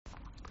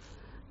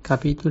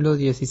Capítulo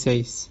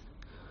 16.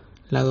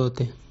 La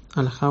dote.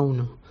 Alajá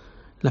 1.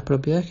 Las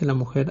propiedades que la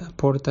mujer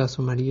aporta a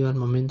su marido al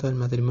momento del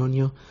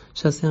matrimonio,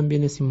 ya sean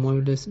bienes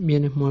inmuebles,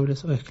 bienes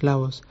muebles o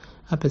esclavos,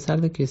 a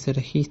pesar de que se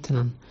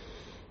registran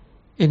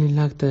en el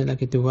acta de la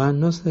ketubá,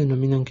 no se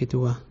denominan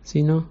ketubá,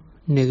 sino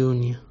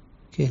nedunia,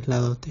 que es la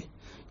dote.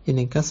 Y en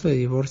el caso de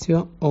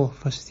divorcio o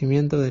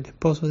fallecimiento del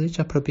esposo,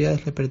 dichas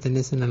propiedades le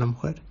pertenecen a la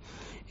mujer.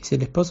 Y si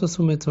el esposo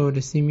asume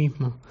sobre sí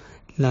mismo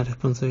la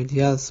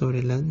responsabilidad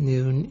sobre la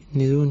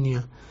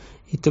nedunia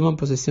y toma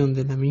posesión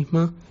de la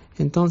misma,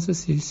 entonces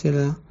si se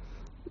la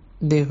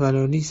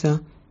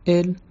desvaloriza,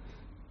 él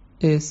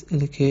es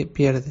el que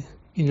pierde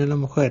y no la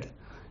mujer.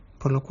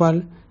 Por lo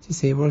cual, si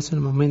se divorcia en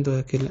el momento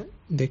de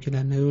que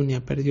la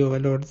nedunia perdió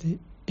valor,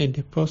 el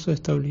esposo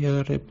está obligado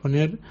a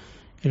reponer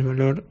el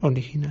valor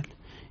original.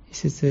 Y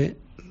si se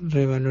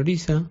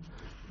revaloriza,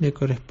 le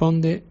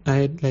corresponde a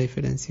él la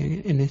diferencia.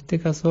 En este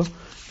caso,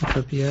 las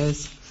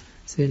propiedades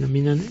se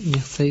denominan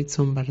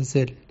Necheitzon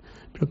Barzel,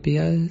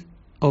 propiedades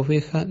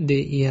oveja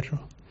de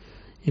hierro,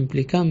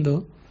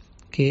 implicando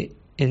que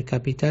el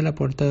capital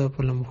aportado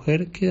por la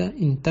mujer queda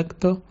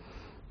intacto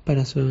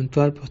para su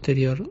eventual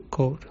posterior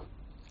cobro.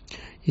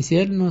 Y si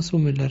él no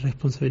asume la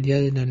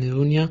responsabilidad de la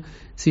nedunia,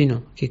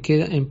 sino que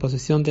queda en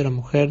posesión de la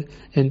mujer,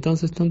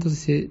 entonces tanto si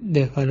se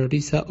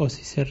desvaloriza o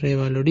si se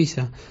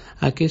revaloriza,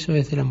 aquello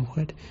es de la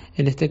mujer.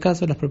 En este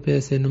caso, las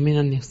propiedades se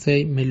denominan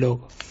Nechei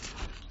Melog,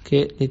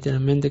 que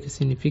literalmente que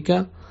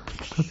significa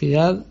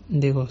propiedad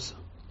de gozo.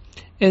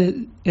 Es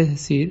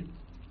decir,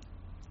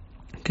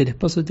 que el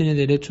esposo tiene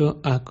derecho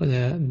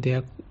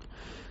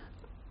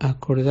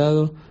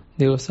acordado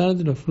de gozar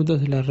de los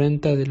frutos de la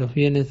renta de los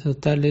bienes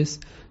totales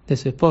de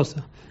su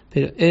esposa,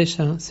 pero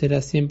ella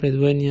será siempre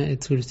dueña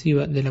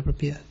exclusiva de la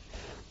propiedad.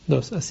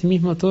 2.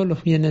 Asimismo, todos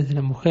los bienes de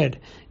la mujer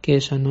que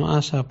ella no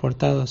haya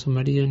aportado a su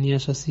marido ni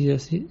haya sido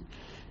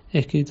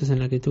escritos en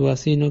la ketubá,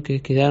 sino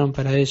que quedaron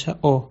para ella,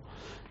 o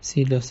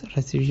si los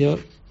recibió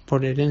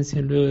por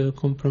herencia luego de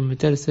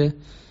comprometerse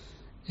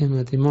en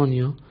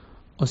matrimonio,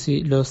 o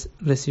si los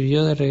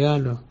recibió de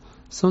regalo,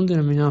 son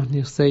denominados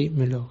Nechei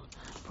Melog,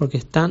 porque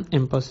están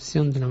en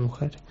posesión de la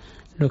mujer.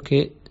 Lo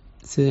que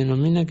se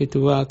denomina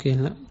ketubá, que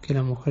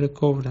la mujer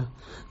cobra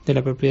de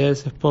la propiedad de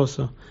su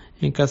esposo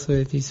en caso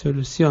de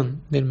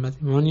disolución del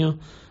matrimonio,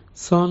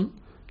 son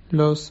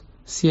los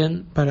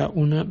 100 para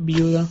una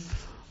viuda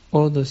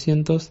o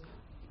 200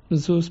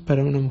 zus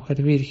para una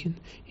mujer virgen,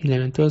 y la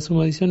eventual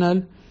suma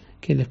adicional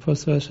que el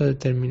esposo haya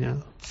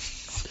determinado.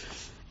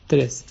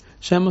 3.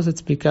 Ya hemos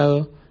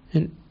explicado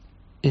en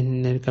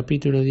el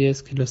capítulo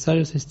 10 que los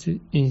sabios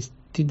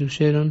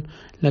instituyeron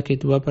la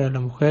ketubá para la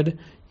mujer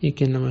y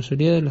que en la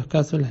mayoría de los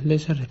casos las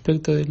leyes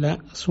respecto de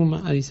la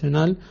suma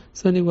adicional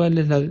son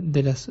iguales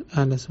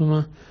a la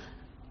suma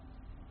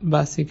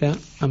básica,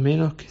 a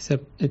menos que se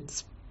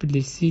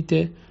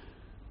explicite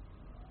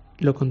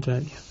lo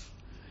contrario.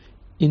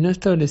 Y no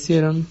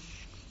establecieron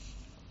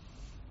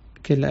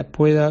que la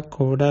pueda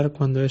cobrar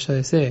cuando ella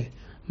desee.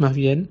 Más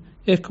bien,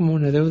 es como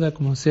una deuda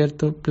con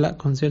cierto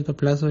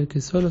plazo y que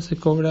solo se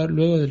cobra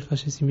luego del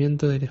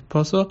fallecimiento del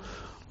esposo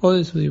o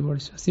de su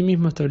divorcio.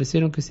 Asimismo,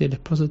 establecieron que si el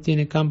esposo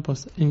tiene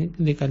campos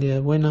de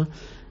calidad buena,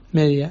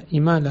 media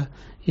y mala,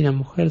 y la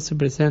mujer se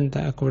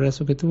presenta a cobrar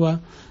su ketubá,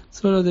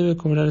 solo debe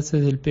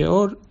cobrarse del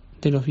peor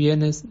de los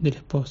bienes del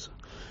esposo,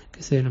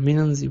 que se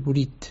denominan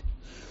ziburit.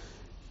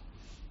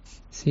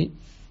 ¿Sí?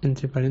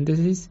 Entre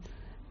paréntesis,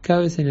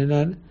 cabe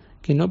señalar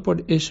que no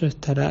por ello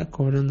estará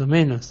cobrando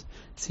menos,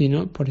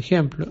 sino, por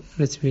ejemplo,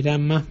 recibirá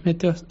más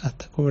metros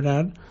hasta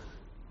cobrar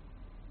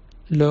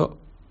lo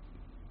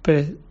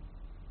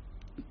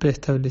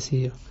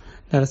preestablecido.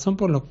 La razón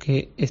por la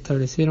que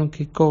establecieron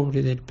que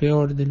cobre del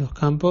peor de los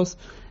campos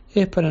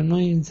es para no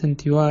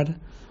incentivar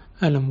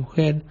a la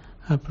mujer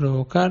a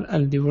provocar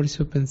al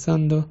divorcio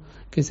pensando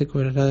que se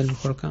cobrará del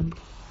mejor campo.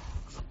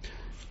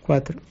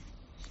 4.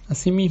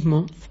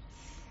 Asimismo,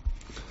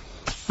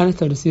 han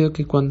establecido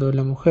que cuando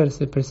la mujer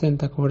se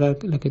presenta a cobrar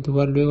la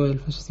ketubá luego del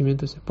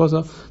fallecimiento de su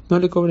esposo, no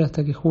le cobre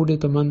hasta que jure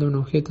tomando un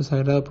objeto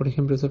sagrado, por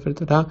ejemplo el Sefer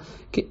Torah,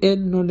 que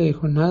él no le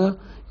dejó nada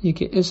y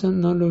que ella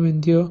no lo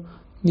vendió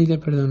ni le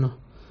perdonó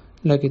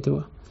la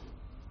ketubá.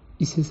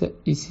 Y se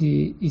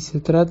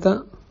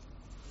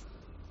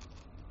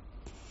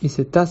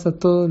tasa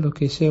todo lo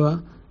que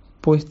lleva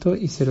puesto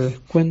y se lo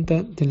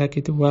descuenta de la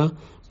ketubá,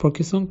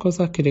 porque son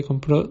cosas que le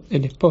compró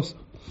el esposo.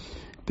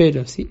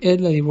 Pero si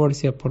él la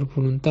divorcia por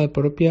voluntad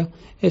propia,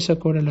 ella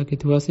cobra la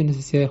ketubá sin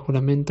necesidad de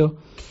juramento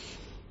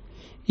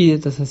y de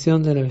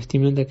tasación de la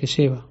vestimenta que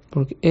lleva,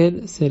 porque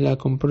él se la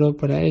compró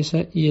para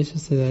ella y ella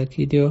se la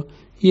adquirió,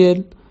 y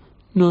él,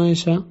 no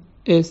ella,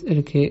 es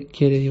el que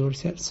quiere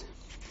divorciarse.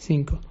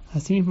 5.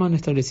 Asimismo han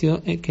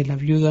establecido que la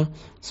viuda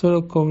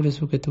solo cobre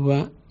su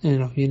ketubá en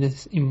los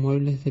bienes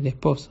inmuebles del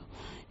esposo,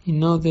 y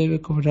no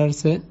debe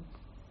cobrarse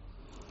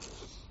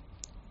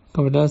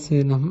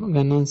de las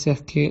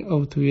ganancias que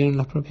obtuvieron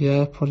las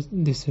propiedades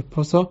de su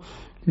esposo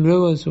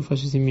luego de su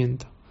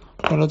fallecimiento.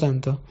 Por lo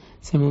tanto,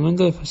 si al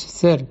momento de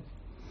fallecer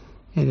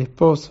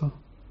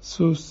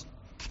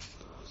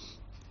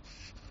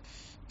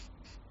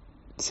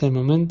Si al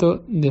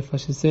momento de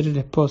fallecer el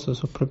esposo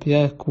sus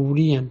propiedades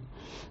cubrían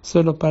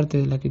solo parte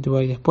de la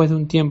ketubá y después de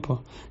un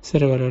tiempo se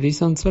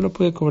revalorizan, solo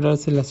puede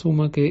cobrarse la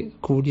suma que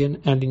cubrían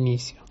al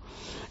inicio.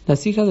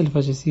 Las hijas del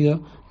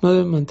fallecido no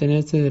deben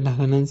mantenerse de las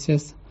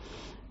ganancias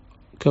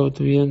que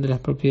obtuvieron de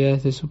las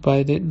propiedades de su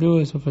padre luego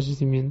de su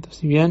fallecimiento.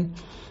 Si bien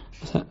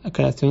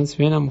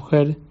la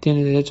mujer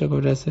tiene derecho a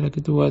cobrarse la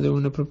ketubá de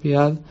una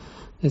propiedad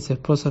de su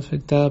esposo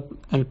afectada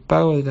al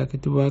pago de la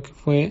ketubá que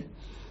fue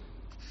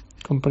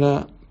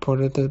comprada por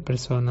otra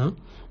persona,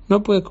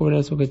 no puede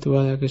cobrar su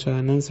ketubá de aquella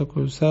ganancia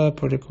causada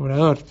por el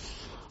cobrador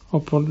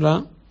o por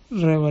la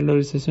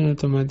revalorización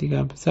automática,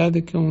 a pesar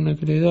de que un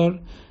acreedor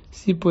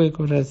sí puede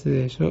cobrarse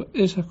de ello.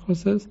 Esas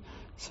cosas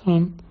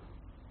son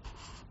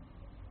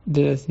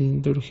de las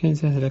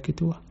indulgencias de la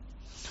ketubá.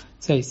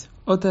 6.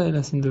 Otra de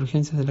las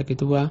indulgencias de la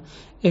ketubá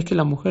es que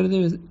la mujer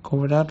debe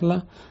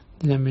cobrarla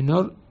de la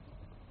menor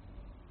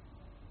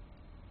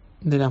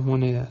de las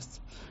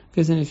monedas.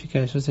 ¿Qué significa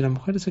ello? Si la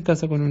mujer se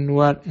casa con en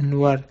lugar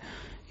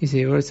y se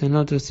divorcia en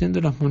otro, siendo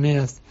las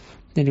monedas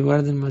del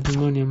lugar del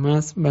matrimonio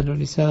más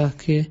valorizadas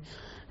que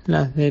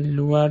las del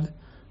lugar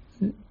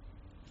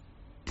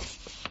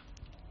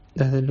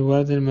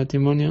del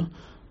matrimonio,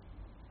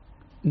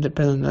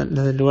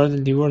 las del lugar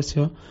del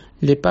divorcio,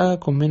 le paga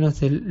con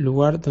menos del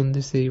lugar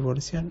donde se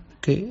divorciaron.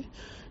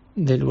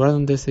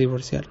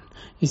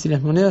 Y si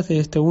las monedas de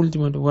este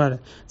último lugar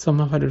son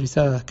más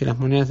valorizadas que las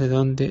monedas de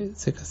donde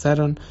se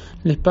casaron,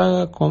 les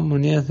paga con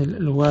monedas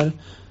del lugar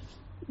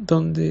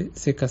donde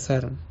se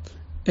casaron.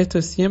 Esto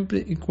es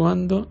siempre y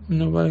cuando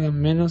no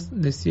valgan menos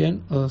de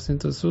 100 o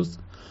 200 sus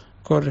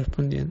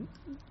correspondientes,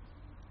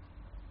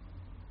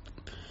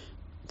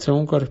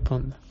 según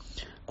corresponda.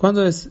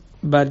 ¿Cuándo es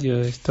válido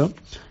esto?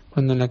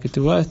 Cuando en la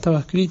ketubá estaba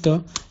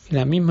escrito que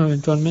la misma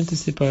eventualmente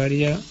se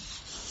pagaría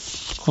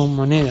con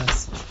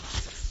monedas,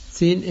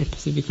 sin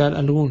especificar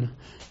alguna.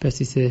 Pero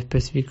si se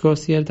especificó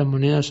cierta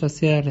moneda, ya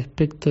sea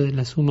respecto de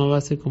la suma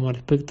base como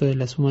respecto de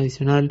la suma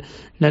adicional,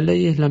 la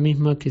ley es la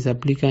misma que se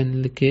aplica en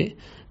el que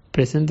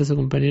presenta a su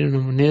compañero una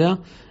moneda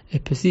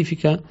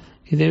específica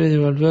y debe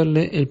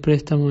devolverle el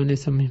préstamo en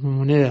esa misma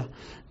moneda,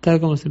 tal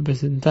como se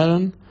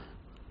presentaron,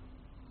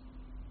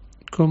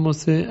 como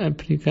se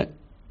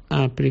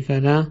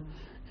aplicará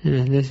en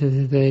las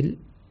leyes del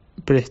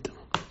préstamo.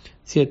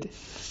 7.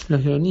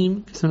 Los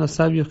Geonim, que son los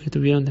sabios que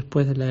tuvieron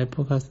después de la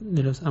época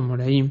de los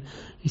Amoraim,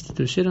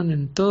 instituyeron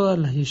en todas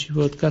las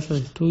yeshivot, casas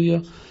de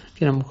estudio,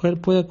 que la mujer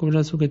pueda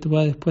cobrar su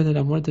ketubá después de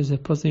la muerte de su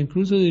esposa,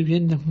 incluso de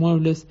bienes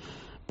muebles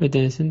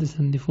pertenecientes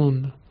a un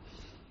difunto,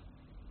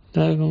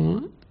 tal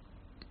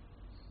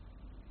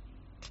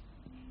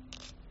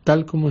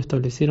como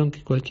establecieron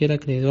que cualquier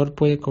acreedor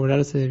puede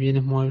cobrarse de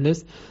bienes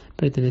muebles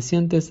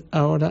pertenecientes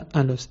ahora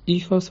a los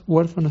hijos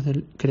huérfanos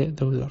del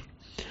deudor.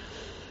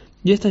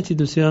 Y esta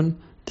institución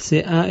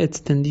se ha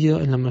extendido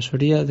en la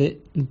mayoría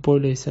del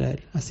pueblo de Israel.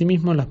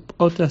 Asimismo, las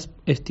otras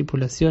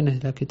estipulaciones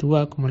de la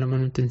ketubá, como la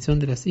manutención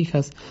de las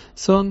hijas,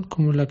 son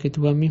como la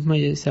ketubá misma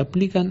y se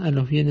aplican a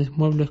los bienes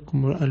muebles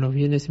como a los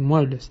bienes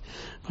inmuebles,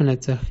 con la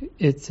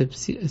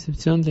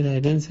excepción de la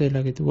herencia de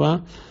la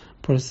ketubá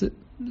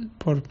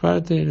por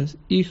parte de los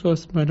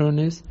hijos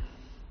varones,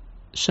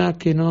 ya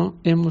que no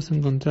hemos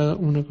encontrado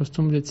una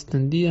costumbre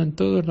extendida en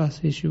todas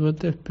las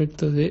yeshivot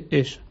respecto de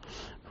ello.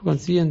 Por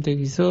consiguiente,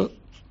 Guizó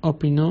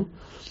opino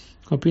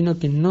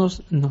que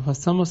nos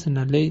basamos en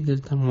la ley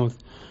del Talmud.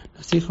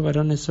 Los hijos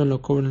varones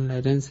solo cobran la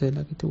herencia de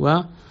la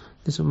ketubá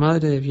de su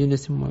madre de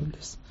bienes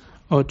inmuebles.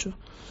 8.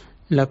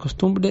 La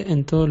costumbre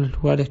en todos los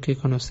lugares que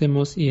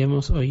conocemos y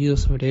hemos oído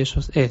sobre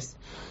ellos es: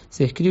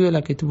 se escribe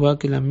la ketubá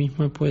que la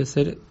misma puede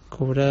ser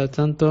cobrada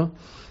tanto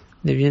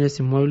de bienes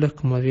inmuebles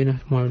como de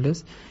bienes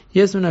muebles, y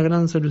es una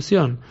gran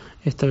solución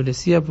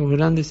establecida por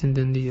grandes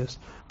entendidos,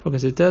 porque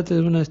se trata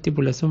de una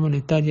estipulación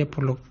monetaria,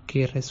 por lo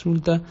que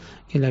resulta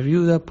que la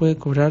viuda puede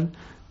cobrar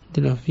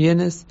de los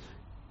bienes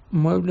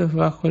muebles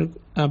bajo el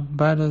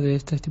amparo de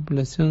esta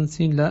estipulación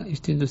sin la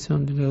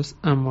institución de los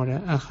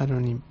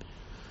Aharonim,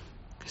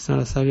 que son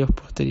los sabios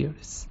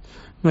posteriores.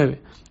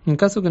 9. En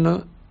caso que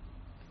no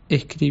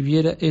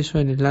escribiera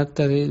ello en el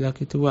acta de la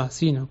ketubá,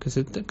 sino que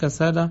se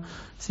casara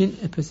sin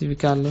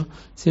especificarlo,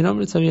 si el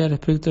hombre sabía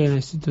respecto de la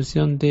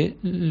institución de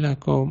los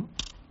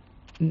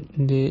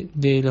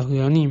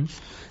Geonim,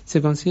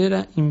 se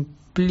considera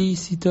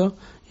implícito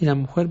y la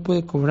mujer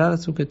puede cobrar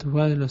su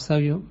ketubá de los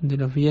sabios de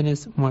los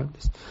bienes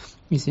muebles.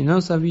 Y si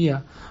no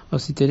sabía o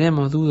si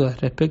tenemos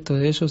dudas respecto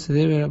de ello, se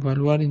debe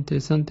evaluar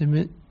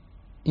intensamente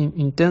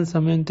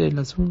el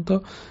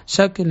asunto,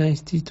 ya que la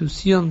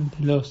institución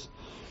de los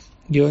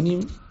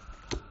Geonim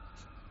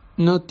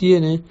no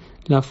tiene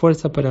la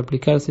fuerza para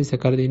aplicarse y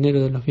sacar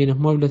dinero de los bienes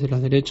muebles de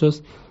los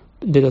derechos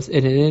de los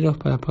herederos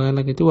para pagar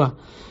la ketubá,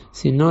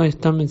 si no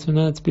está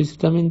mencionada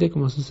explícitamente,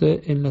 como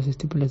sucede en las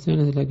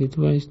estipulaciones de la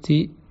ketubá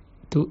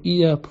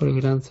instituida por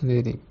el gran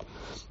Sanedrín.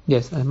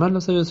 10. Además,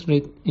 los sabios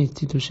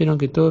instituyeron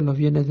que todos los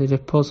bienes del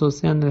esposo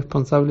sean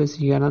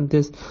responsables y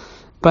garantes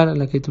para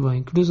la ketubá,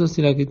 incluso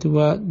si la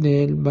ketubá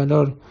del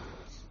valor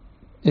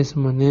es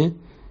mané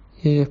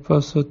y el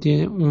esposo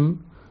tiene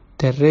un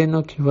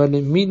terreno que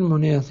vale 1000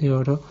 monedas de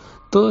oro,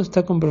 todo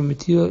está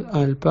comprometido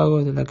al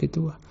pago de la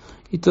ketubá.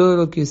 Y todo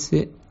lo que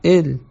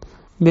él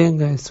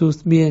venga de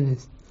sus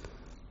bienes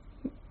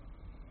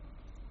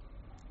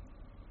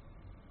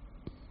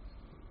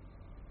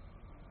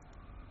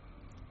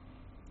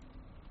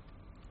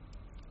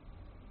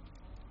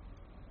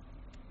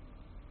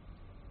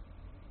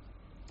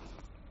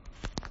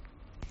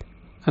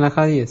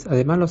Alajá 10.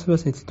 Además, los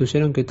sabios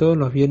instituyeron que todos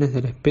los bienes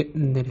del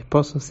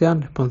esposo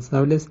sean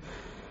responsables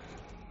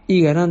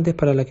y garantes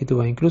para la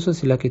ketubá, incluso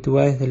si la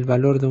ketubá es del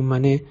valor de un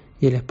mané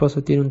y el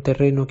esposo tiene un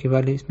terreno que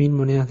vale 1000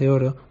 monedas de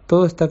oro,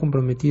 todo está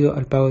comprometido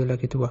al pago de la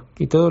ketubá.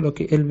 Y todo lo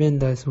que él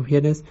venda de sus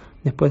bienes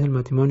después del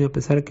matrimonio, a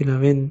pesar que la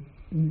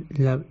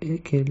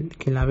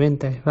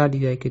venta es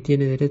válida y que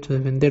tiene derecho de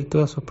vender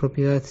todas sus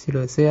propiedades si lo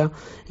desea,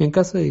 en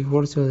caso de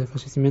divorcio o de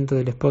fallecimiento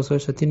del esposo,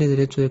 ella tiene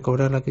derecho de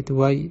cobrar la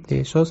ketubá de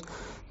ellos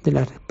de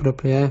las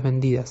propiedades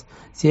vendidas,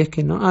 si es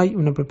que no hay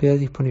una propiedad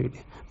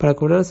disponible. Para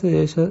cobrarse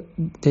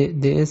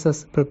de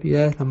esas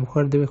propiedades, la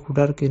mujer debe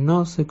jurar que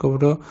no se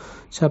cobró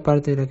ya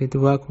parte de la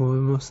ketubá, como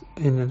vemos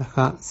en el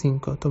Alajá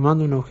 5,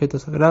 tomando un objeto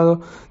sagrado,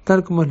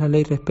 tal como es la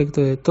ley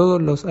respecto de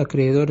todos los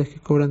acreedores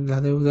que cobran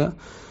la deuda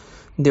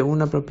de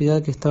una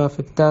propiedad que estaba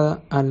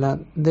afectada a la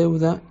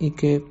deuda y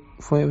que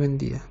fue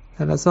vendida.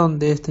 La razón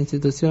de esta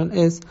institución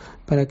es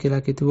para que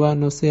la ketubá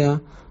no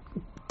sea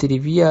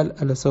trivial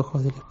a los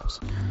ojos del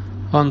esposo.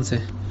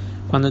 11.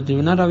 Cuando el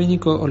tribunal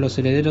rabínico o los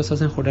herederos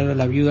hacen jurar a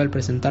la viuda al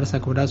presentarse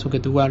a cobrar su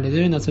ketubá, le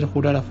deben hacer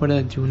jurar afuera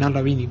del tribunal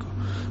rabínico,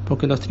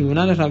 porque los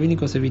tribunales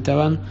rabínicos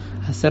evitaban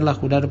hacerla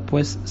jurar,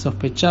 pues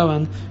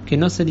sospechaban que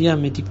no sería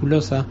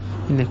meticulosa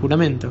en el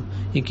juramento,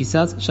 y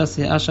quizás ya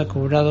se haya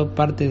cobrado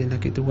parte de la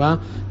ketubá,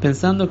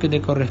 pensando que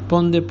le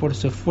corresponde por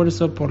su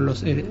esfuerzo por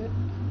los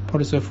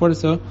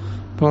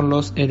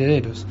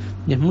herederos,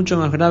 y es mucho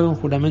más grave un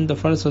juramento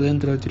falso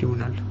dentro del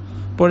tribunal.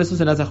 Por eso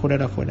se las hace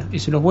jurar afuera. Y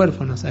si los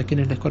huérfanos, a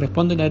quienes les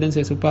corresponde la herencia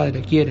de su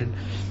padre, quieren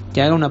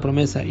que haga una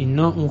promesa y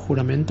no un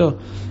juramento,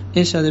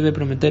 ella debe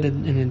prometer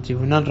en el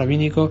tribunal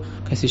rabínico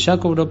que si ya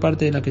cobró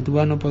parte de la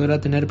ketubá no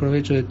podrá tener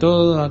provecho de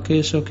todo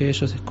aquello que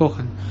ellos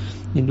escojan,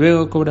 y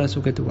luego cobra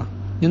su ketubá.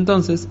 Y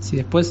entonces, si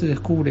después se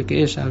descubre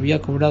que ella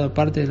había cobrado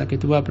parte de la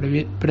ketubá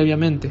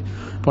previamente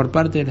por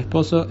parte del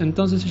esposo,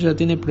 entonces ella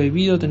tiene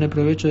prohibido tener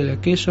provecho de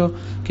aquello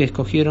que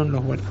escogieron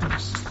los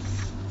huérfanos.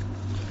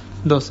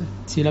 12.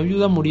 Si la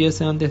viuda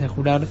muriese antes de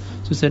jurar,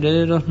 sus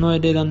herederos no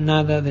heredan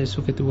nada de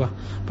su ketubá,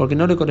 porque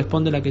no le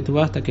corresponde la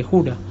ketubá hasta que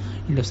jura,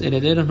 y los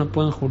herederos no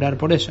pueden jurar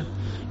por ella.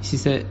 Y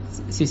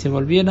si se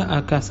volviera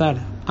a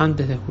casar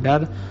antes de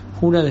jurar,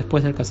 jura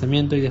después del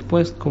casamiento y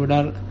después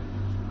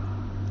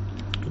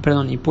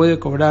puede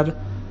cobrar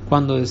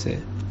cuando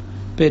desee.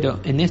 Pero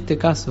en este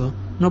caso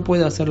no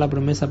puede hacer la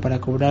promesa para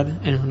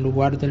cobrar en el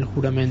lugar del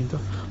juramento,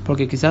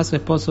 porque quizás su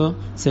esposo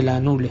se la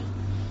anule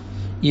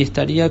y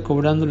estaría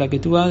cobrando la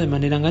ketubá de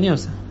manera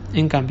engañosa.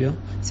 En cambio,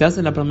 si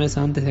hace la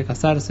promesa antes de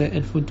casarse,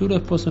 el futuro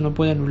esposo no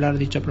puede anular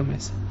dicha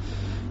promesa.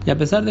 Y a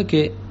pesar de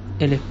que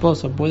el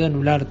esposo puede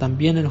anular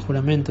también el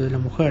juramento de la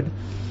mujer,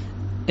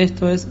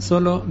 esto es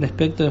solo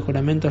respecto de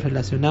juramentos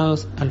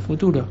relacionados al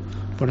futuro.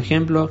 Por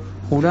ejemplo,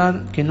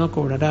 jurar que no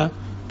cobrará,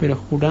 pero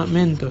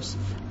juramentos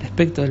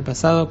respecto del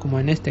pasado, como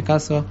en este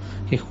caso,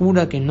 que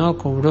jura que no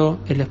cobró,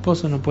 el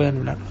esposo no puede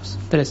anularlos.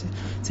 13.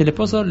 Si el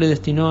esposo le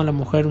destinó a la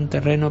mujer un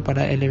terreno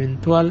para el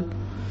eventual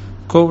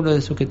cobro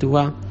de su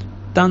ketubá,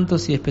 tanto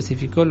si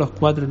especificó los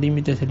 4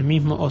 límites del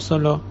mismo o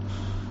solo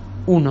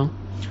uno,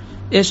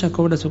 ella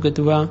cobra su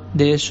ketubá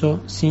de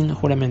ello sin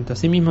juramento.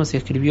 Asimismo, si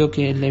escribió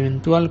que el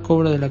eventual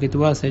cobro de la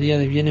ketubá sería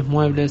de bienes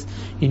muebles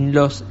y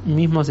los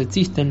mismos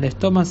existen, los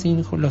toma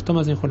sin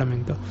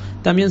juramento.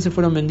 También se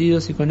fueron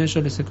vendidos y con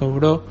ello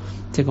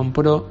se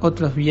compró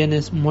otros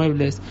bienes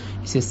muebles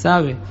y se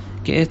sabe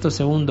que estos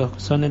segundos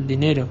son el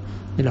dinero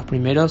de los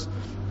primeros,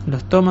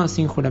 los toma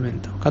sin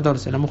juramento.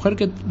 14. La mujer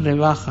que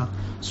rebaja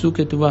su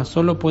ketubá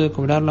solo puede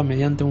cobrarla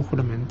mediante un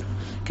juramento.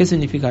 ¿Qué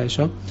significa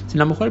ello? Si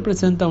la mujer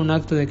presenta un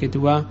acto de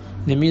ketubá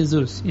de 1000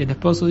 zuz y el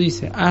esposo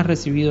dice, has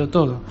recibido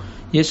todo,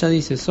 y ella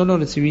dice, solo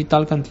recibí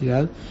tal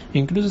cantidad,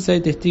 incluso si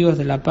hay testigos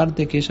de la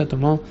parte que ella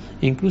tomó,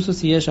 e incluso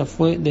si ella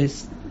fue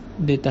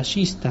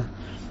detallista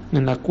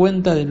en la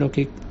cuenta de lo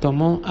que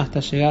tomó hasta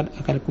llegar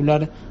a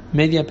calcular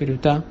media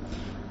perutá,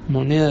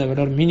 moneda de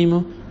valor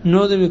mínimo,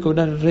 no debe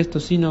cobrar el resto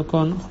sino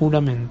con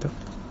juramento.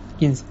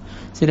 15.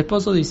 Si el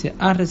esposo dice,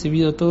 has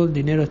recibido todo el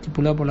dinero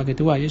estipulado por la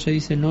ketubá, y ella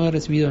dice, no he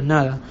recibido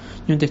nada,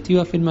 y un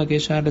testigo afirma que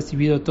ella ha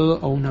recibido todo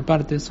o una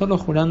parte, solo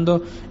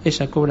jurando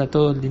ella cobra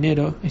todo el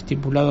dinero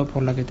estipulado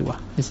por la ketubá.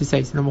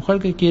 16. La mujer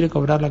que quiere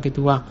cobrar la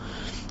ketubá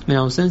en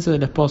ausencia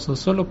del esposo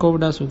solo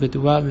cobra su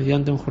ketubá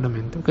mediante un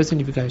juramento. ¿Qué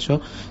significa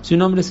ello? Si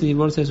un hombre se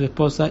divorcia de su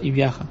esposa y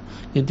viaja,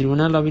 y el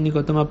tribunal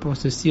rabínico toma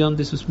posesión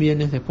de sus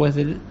bienes después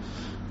de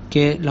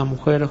que la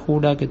mujer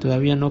jura que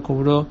todavía no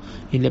cobró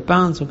y le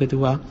pagan su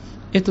ketubá,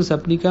 esto se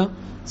aplica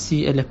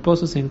si el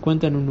esposo se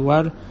encuentra en un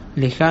lugar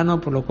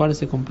lejano, por lo cual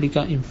se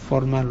complica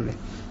informarle.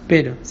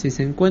 Pero si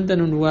se encuentra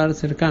en un lugar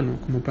cercano,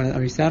 como para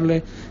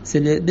avisarle,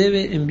 se le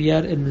debe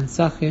enviar el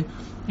mensaje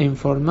e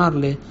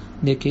informarle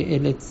de que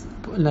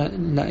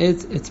la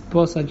ex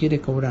esposa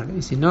quiere cobrar,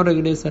 y si no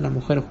regresa, la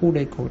mujer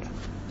jura y cobra.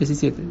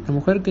 17. La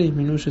mujer que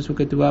disminuye su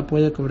ketubá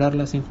puede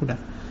cobrarla sin jurar.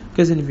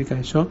 ¿Qué significa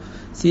ello?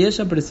 Si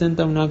ella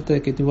presenta un acta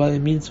de ketubá de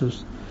 1000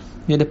 sus,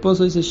 y el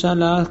esposo dice, ya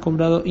la has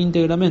cobrado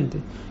íntegramente,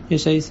 y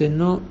ella dice,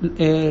 no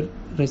he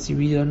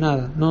recibido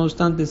nada, no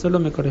obstante, solo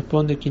me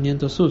corresponde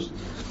 500 sus.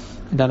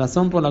 La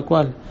razón por la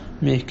cual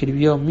me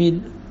escribió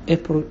 1000 es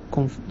por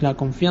la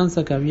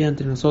confianza que había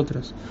entre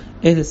nosotros,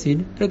 es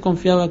decir, él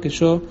confiaba que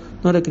yo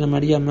no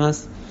reclamaría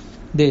más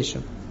de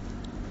ello.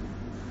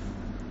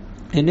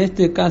 En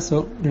este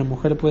caso, la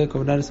mujer puede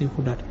cobrar sin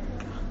jurar.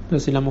 Pero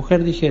si la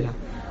mujer dijera,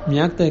 mi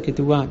acta de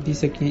ketubá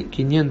dice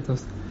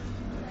 500,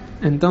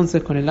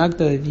 entonces con el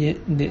acta que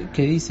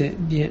dice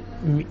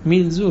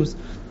 1000 zus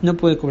no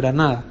puede cobrar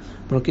nada,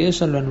 porque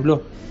ella lo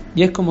anuló,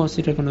 y es como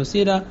si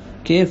reconociera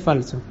que es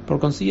falso. Por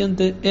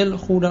consiguiente, él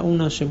jura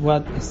una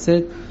shebuat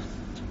eset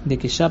de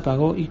que ya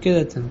pagó y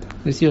queda exento.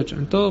 18.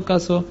 En todo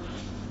caso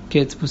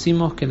que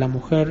expusimos que la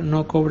mujer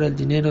no cobra el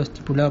dinero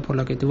estipulado por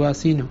la ketubá,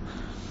 sino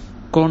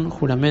con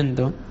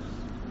juramento,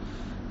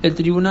 el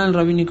tribunal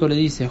rabínico le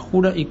dice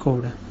jura y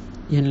cobra.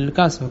 Y en el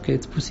caso que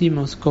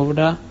expusimos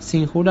cobra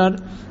sin jurar,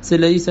 se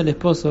le dice al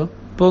esposo,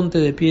 ponte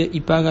de pie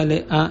y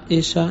págale a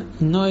ella,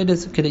 y no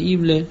eres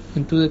creíble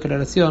en tu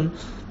declaración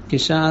que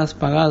ya has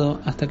pagado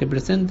hasta que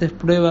presentes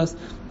pruebas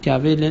que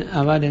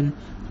avalen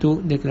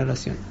tu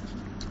declaración.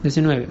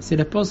 19. Si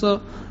el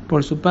esposo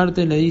por su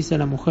parte le dice a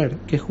la mujer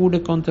que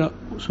jure contra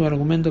su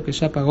argumento que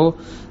ya pagó,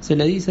 se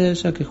le dice a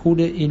ella que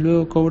jure y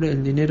luego cobre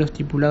el dinero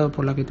estipulado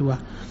por la ketubá.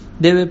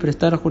 Debe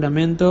prestar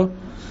juramento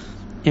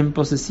en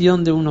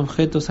posesión de un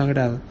objeto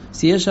sagrado.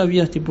 Si ella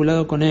había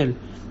estipulado con él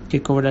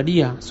que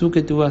cobraría su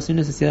ketubá sin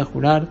necesidad de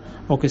jurar,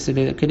 o que se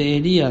le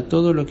creería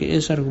todo lo que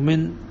ella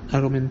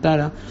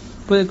argumentara,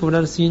 puede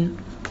cobrar sin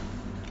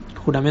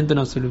juramento en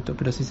absoluto.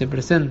 Pero si se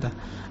presenta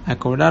a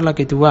cobrar la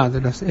ketubá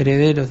de los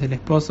herederos del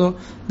esposo,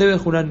 debe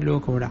jurar y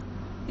luego cobra.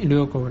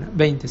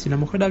 20. Si la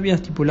mujer había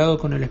estipulado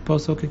con el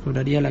esposo que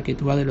cobraría la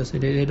ketubá de los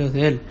herederos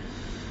de él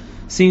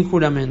sin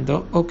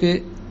juramento, o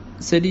que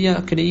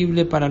sería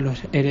creíble para los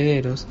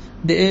herederos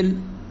de él,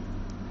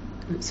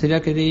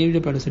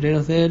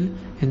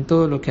 en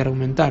todo lo que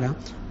argumentara,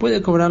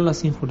 puede cobrarla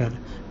sin jurar.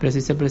 Pero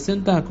si se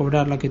presenta a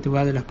cobrar la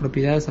ketubá de las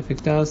propiedades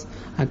afectadas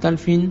a tal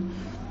fin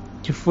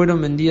que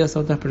fueron vendidas a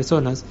otras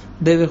personas,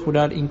 debe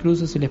jurar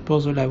incluso si el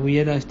esposo la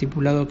hubiera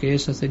estipulado que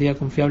ella sería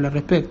confiable al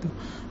respecto,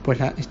 pues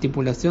la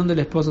estipulación del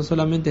esposo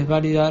solamente es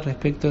válida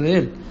respecto de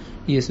él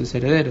y de sus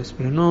herederos,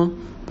 pero no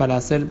para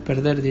hacer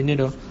perder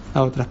dinero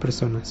a otras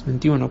personas.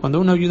 21.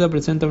 Cuando una viuda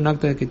presenta un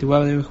acta de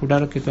ketubá, debe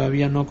jurar que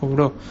todavía no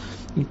cobró,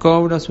 y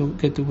cobra su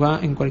ketubá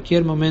en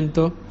cualquier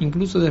momento,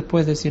 incluso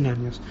después de 100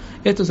 años.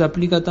 Esto se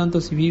aplica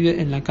tanto si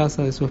vive en la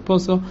casa de su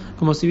esposo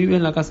como si vive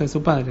en la casa de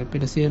su padre,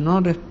 pero si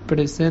no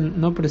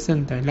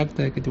presenta el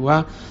acta de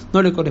ketubá,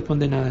 no le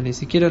corresponde nada, ni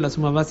siquiera la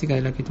suma básica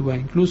de la ketubá,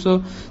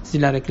 incluso si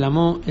la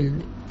reclamó el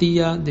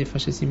día de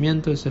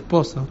fallecimiento de su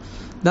esposo.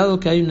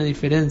 Dado que hay una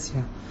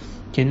deficiencia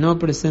que no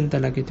presenta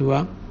la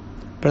ketubá,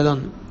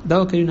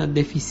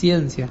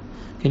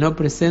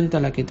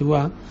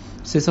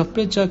 se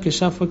sospecha que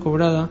ya fue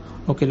cobrada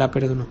o que la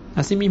perdonó.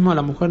 Asimismo, a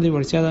la mujer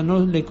divorciada no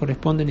le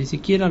corresponde ni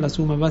siquiera la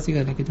suma básica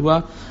de la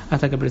ketubá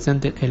hasta que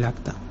presente el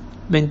acta.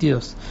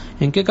 22.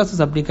 ¿En qué casos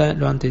se aplica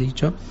lo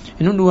antedicho?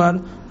 En un lugar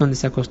donde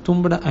se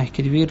acostumbra a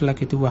escribir la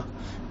ketubá,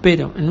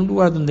 pero en un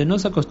lugar donde no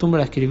se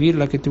acostumbra a escribir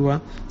la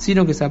ketubá,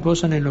 sino que se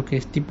apoyan en lo que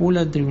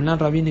estipula el tribunal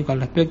rabínico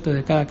al respecto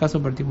de cada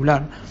caso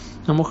particular,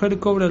 la mujer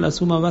cobra la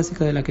suma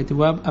básica de la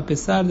ketubá a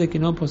pesar de que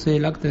no posee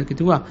el acta de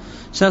ketubá,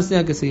 ya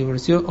sea que se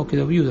divorció o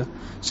quedó viuda,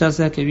 ya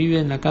sea que vive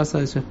en la casa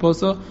de su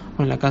esposo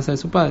o en la casa de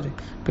su padre,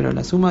 pero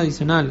la suma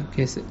adicional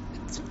que es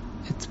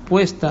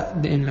expuesta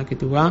en la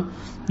ketubá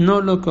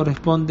no lo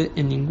corresponde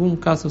en ningún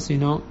caso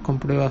sino con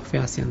pruebas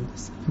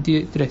fehacientes.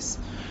 23.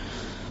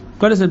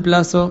 ¿Cuál es el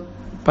plazo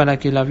para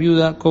que la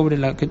viuda cobre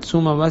la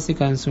suma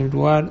básica en su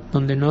lugar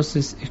donde no se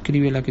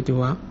escribe la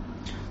ketubá?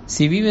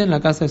 Si vive en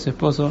la casa de su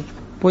esposo,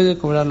 puede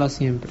cobrarla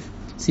siempre.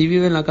 Si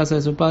vive en la casa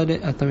de su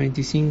padre, hasta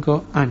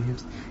 25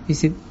 años. Y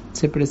si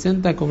se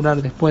presenta a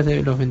cobrar después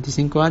de los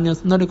 25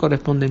 años, no le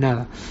corresponde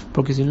nada,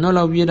 porque si no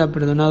la hubiera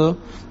perdonado,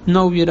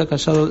 no hubiera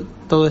callado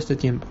todo este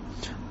tiempo,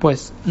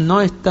 pues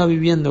no está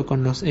viviendo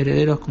con los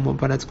herederos como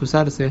para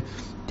excusarse,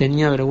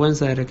 tenía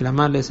vergüenza de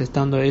reclamarles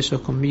estando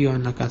ellos conmigo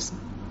en la casa.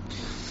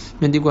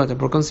 24.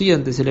 Por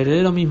consiguiente, si el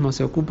heredero mismo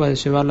se ocupa de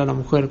llevarle a la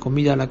mujer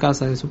comida a la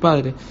casa de su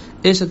padre,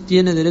 ella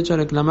tiene derecho a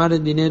reclamar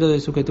el dinero de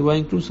su ketubá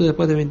incluso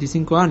después de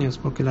 25 años,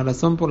 porque la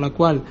razón por la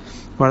cual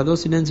guardó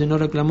silencio y no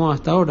reclamó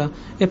hasta ahora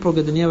es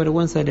porque tenía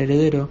vergüenza del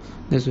heredero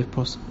de su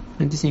esposo.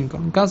 25.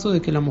 En caso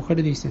de que la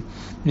mujer dice,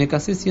 me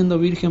casé siendo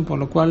virgen, por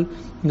lo cual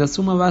la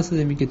suma base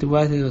de mi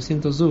ketubá es de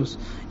 200 zus,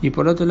 y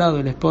por otro lado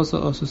el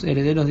esposo o sus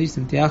herederos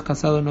dicen, te has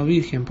casado no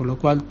virgen, por lo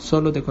cual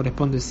solo te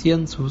corresponde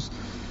 100 zus,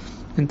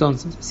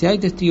 entonces, si hay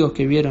testigos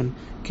que vieron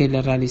que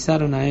le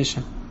realizaron a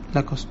ella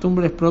las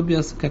costumbres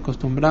propias que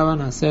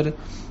acostumbraban a hacer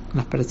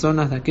las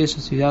personas de aquella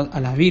ciudad a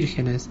las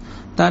vírgenes,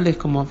 tales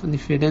como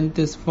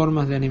diferentes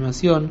formas de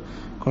animación,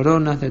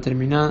 coronas,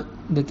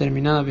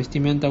 determinada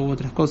vestimenta u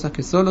otras cosas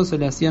que solo se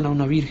le hacían a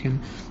una virgen,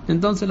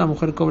 entonces la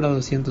mujer cobra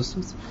 200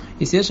 sus.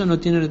 Y si ella no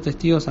tiene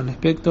testigos al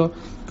respecto,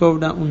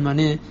 cobra un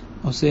mané,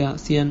 o sea,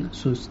 100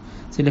 sus.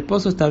 Si el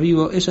esposo está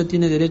vivo, ella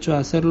tiene derecho de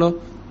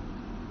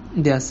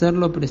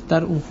hacerlo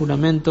prestar un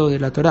juramento de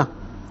la Torá,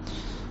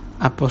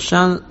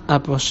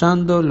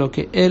 apoyando lo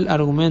que él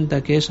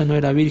argumenta que ella no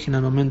era virgen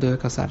al momento de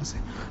casarse,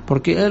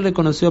 porque él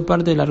reconoció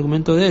parte del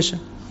argumento de ella,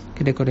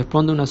 que le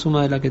corresponde una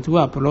suma de la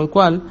ketubá, por lo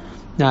cual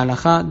la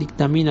halajá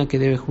dictamina que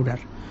debe jurar.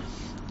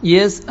 Y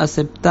es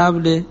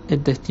aceptable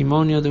el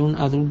testimonio de un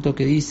adulto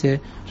que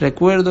dice: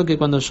 recuerdo que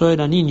cuando yo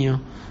era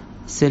niño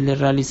se le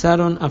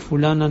realizaron a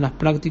fulana las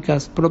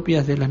prácticas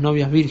propias de las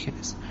novias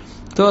vírgenes.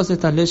 Todas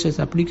estas leyes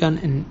se aplican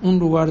en un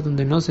lugar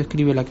donde no se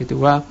escribe la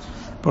ketubá,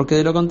 porque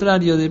de lo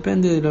contrario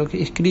depende de lo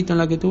que escrito en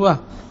la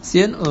ketubá,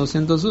 100 o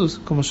 200 sus,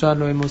 como ya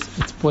lo hemos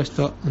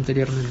expuesto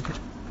anteriormente.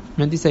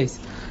 26.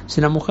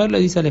 Si la mujer le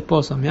dice al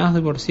esposo: me has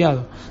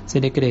divorciado, se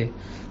le cree,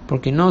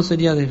 porque no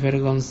sería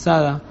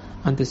desvergonzada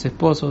ante su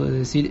esposo de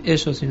decir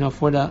ello si no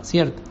fuera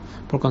cierto.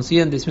 Por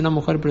consiguiente, si una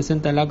mujer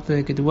presenta el acta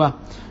de ketubá,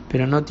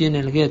 pero no tiene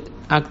el get,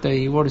 acta de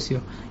divorcio,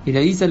 y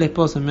le dice al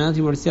esposo: me has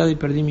divorciado y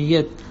perdí mi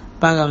get,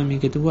 págame mi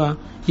ketubá,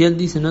 y él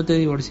dice: no te he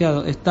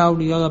divorciado, está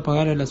obligado a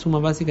pagar la suma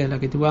básica de la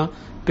ketubá,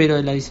 pero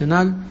el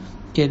adicional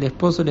que el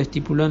esposo le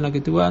estipuló en la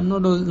ketubá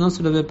no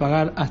se lo debe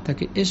pagar hasta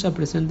que ella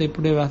presente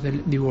pruebas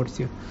del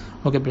divorcio,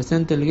 o que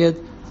presente el get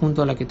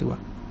junto a la ketubá.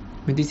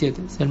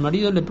 27. Si el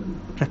marido le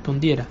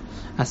respondiera: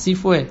 así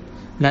fue,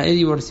 la he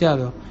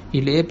divorciado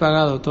y le he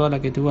pagado toda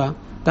la ketubá,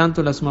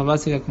 tanto la suma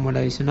básica como la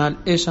adicional,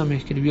 ella me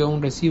escribió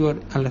un recibo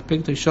al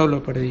respecto y yo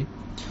lo perdí,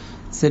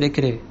 se le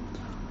cree,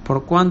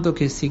 por cuanto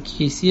que si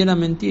quisiera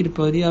mentir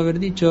podría haber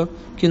dicho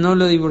que no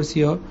lo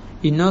divorció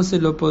y no se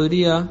lo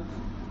podría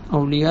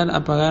obligar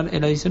a pagar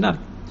el adicional,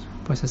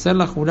 pues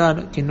hacerla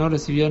jurar que no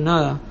recibió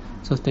nada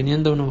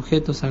sosteniendo un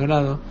objeto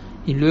sagrado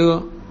y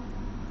luego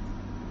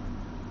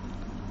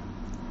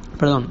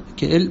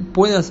que él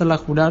puede hacerla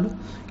jurar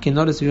que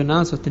no recibió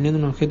nada sosteniendo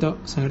un objeto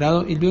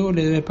sagrado y luego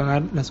le debe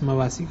pagar la suma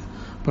básica.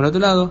 Por otro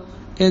lado,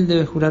 él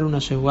debe jurar una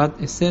shehuat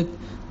eset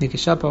de que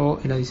ya pagó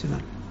el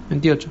adicional.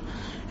 28.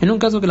 En un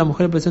caso que la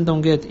mujer presenta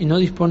un get y no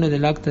dispone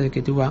del acta de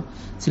ketubá,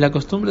 si la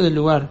costumbre del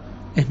lugar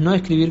es no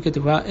escribir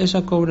ketubá,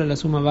 ella cobra la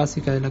suma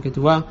básica de la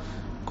ketubá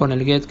con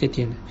el get que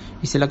tiene.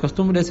 Y si la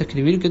costumbre es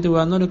escribir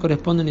ketubá, no le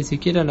corresponde ni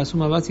siquiera la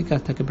suma básica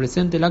hasta que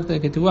presente el acta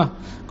de ketubá,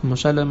 como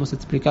ya lo hemos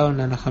explicado en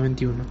la halajá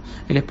 21.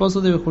 El esposo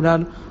debe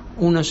jurar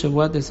una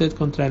shevuat de set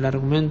contra el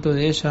argumento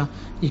de ella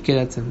y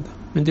queda exenta.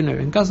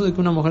 29. En caso de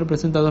que una mujer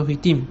presenta 2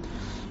 gitim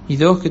y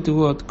 2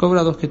 ketubot,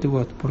 cobra 2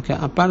 ketubot, porque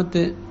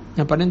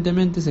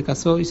aparentemente se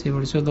casó y se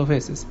divorció 2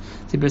 veces.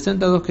 Si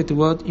presenta 2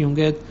 ketubot y un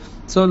get,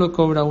 solo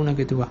cobra una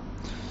ketubá.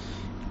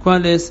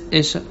 ¿Cuál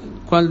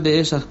de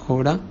ellas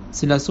cobra?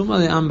 Si la suma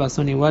de ambas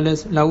son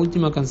iguales, la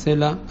última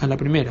cancela a la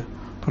primera,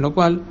 por lo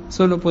cual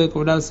solo puede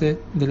cobrarse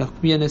de los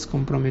bienes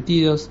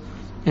comprometidos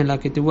en la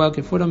ketubá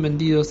que fueron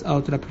vendidos a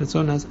otras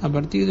personas a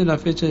partir de la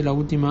fecha de la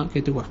última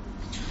ketubá.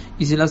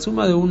 Y si la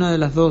suma de una de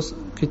las dos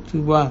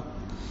ketubá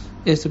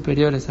es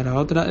superior a la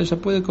otra, ella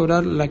puede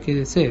cobrar la que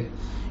desee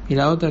y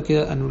la otra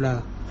queda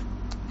anulada.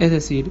 Es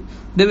decir,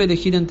 debe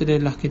elegir entre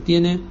las que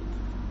tiene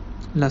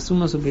la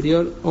suma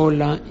superior o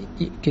la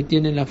que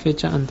tiene la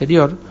fecha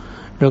anterior,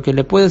 lo que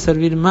le puede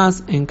servir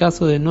más en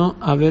caso de no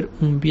haber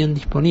un bien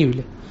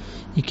disponible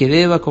y que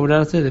deba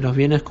cobrarse de los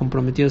bienes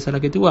comprometidos a la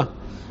ketubá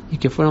y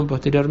que fueron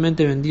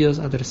posteriormente vendidos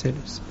a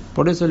terceros.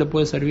 Por eso le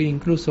puede servir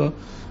incluso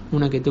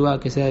una ketubá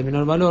que sea de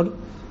menor valor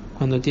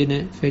cuando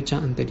tiene fecha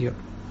anterior.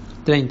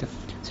 30.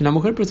 Si la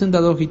mujer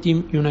presenta 2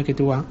 gitim y una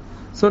ketubá,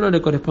 solo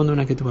le corresponde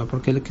una ketubá,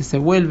 porque el que se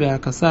vuelve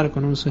a casar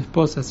con su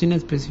esposa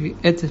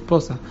ex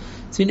esposa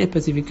sin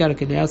especificar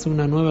que le hace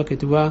una nueva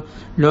ketubá,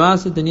 lo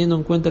hace teniendo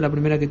en cuenta la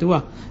primera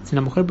ketubá. Si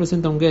la mujer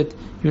presenta un get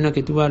y una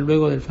ketubá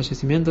luego del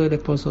fallecimiento del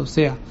esposo, o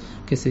sea,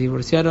 que se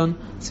divorciaron,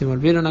 se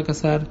volvieron a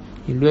casar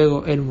y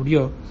luego él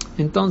murió,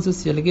 entonces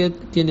si el get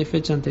tiene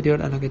fecha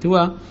anterior a la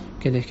ketubá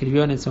que le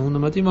escribió en el segundo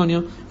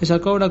matrimonio, ella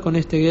cobra con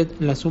este get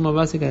la suma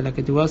básica de la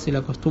ketubá si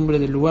la costumbre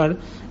del lugar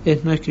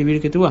es no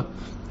escribir ketubá,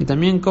 y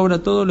también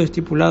cobra todo lo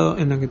estipulado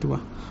en la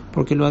ketubá,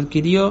 porque lo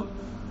adquirió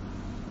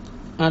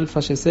al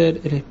fallecer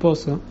el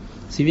esposo.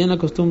 Si bien la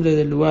costumbre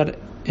del lugar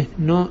es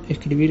no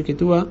escribir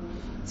ketubá,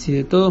 si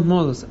de todos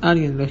modos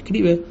alguien lo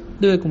escribe,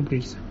 debe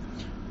cumplirse.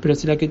 Pero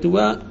si la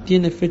ketubá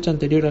tiene fecha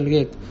anterior al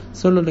get,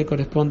 solo le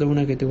corresponde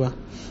una ketubá,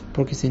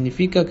 porque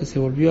significa que se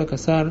volvió a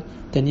casar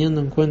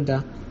teniendo en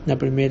cuenta la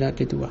primera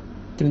ketubá.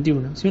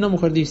 31. Si una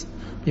mujer dice: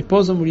 mi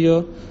esposo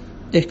murió,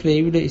 es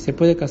creíble y se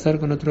puede casar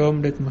con otro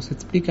hombre, como se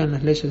explica en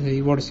las leyes de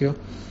divorcio,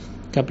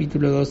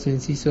 capítulo 12,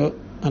 inciso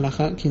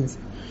Alajá 15.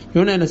 Y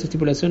una de las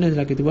estipulaciones de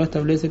la ketubá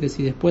establece que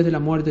si después de la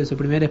muerte de su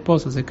primer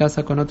esposo se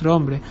casa con otro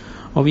hombre,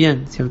 o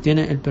bien si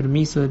obtiene el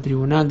permiso del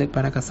tribunal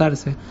para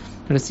casarse,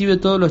 recibe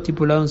todo lo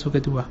estipulado en su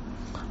ketubá.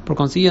 Por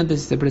consiguiente,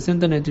 si se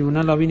presenta en el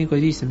tribunal rabínico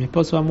y dice: mi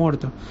esposo ha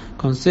muerto,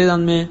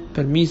 concédanme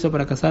permiso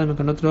para casarme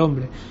con otro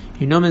hombre,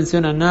 y no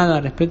menciona nada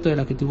respecto de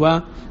la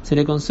ketubá, se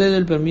le concede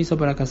el permiso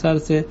para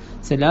casarse,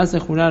 se le hace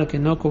jurar que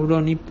no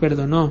cobró ni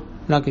perdonó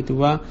la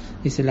ketubá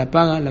y se la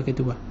paga la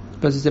ketubá.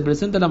 Pero si se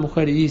presenta la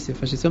mujer y dice: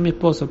 falleció mi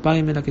esposo,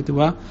 págueme la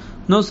ketubá,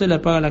 no se le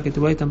paga la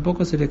ketubá y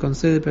tampoco se le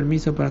concede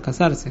permiso para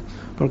casarse,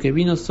 porque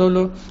vino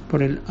solo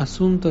por el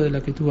asunto de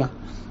la ketubá.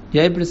 Y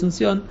hay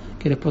presunción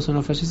que el esposo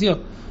no falleció,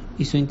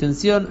 y su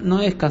intención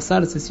no es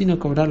casarse sino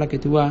cobrar la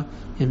ketubá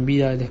en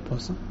vida del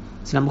esposo.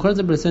 Si la mujer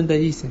se presenta y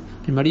dice: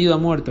 mi marido ha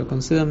muerto,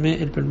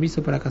 concédanme el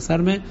permiso para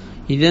casarme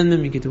y denme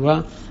mi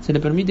ketubá, se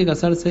le permite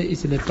casarse y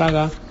se le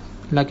paga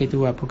la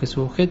ketubá, porque su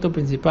objeto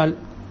principal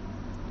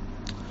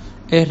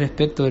es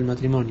respecto del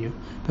matrimonio.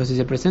 Pero si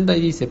se presenta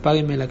y dice: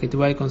 páguenme la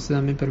ketubá y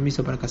concédanme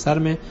permiso para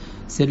casarme,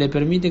 se le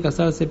permite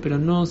casarse, pero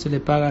no se le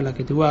paga la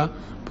ketubá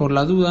por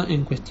la duda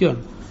en cuestión,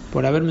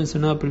 por haber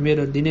mencionado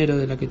primero el dinero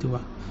de la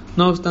ketubá.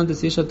 No obstante,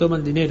 si ella toma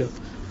el dinero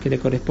que le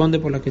corresponde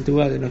por la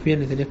ketubá de los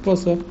bienes del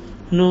esposo,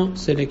 no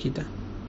se le quita.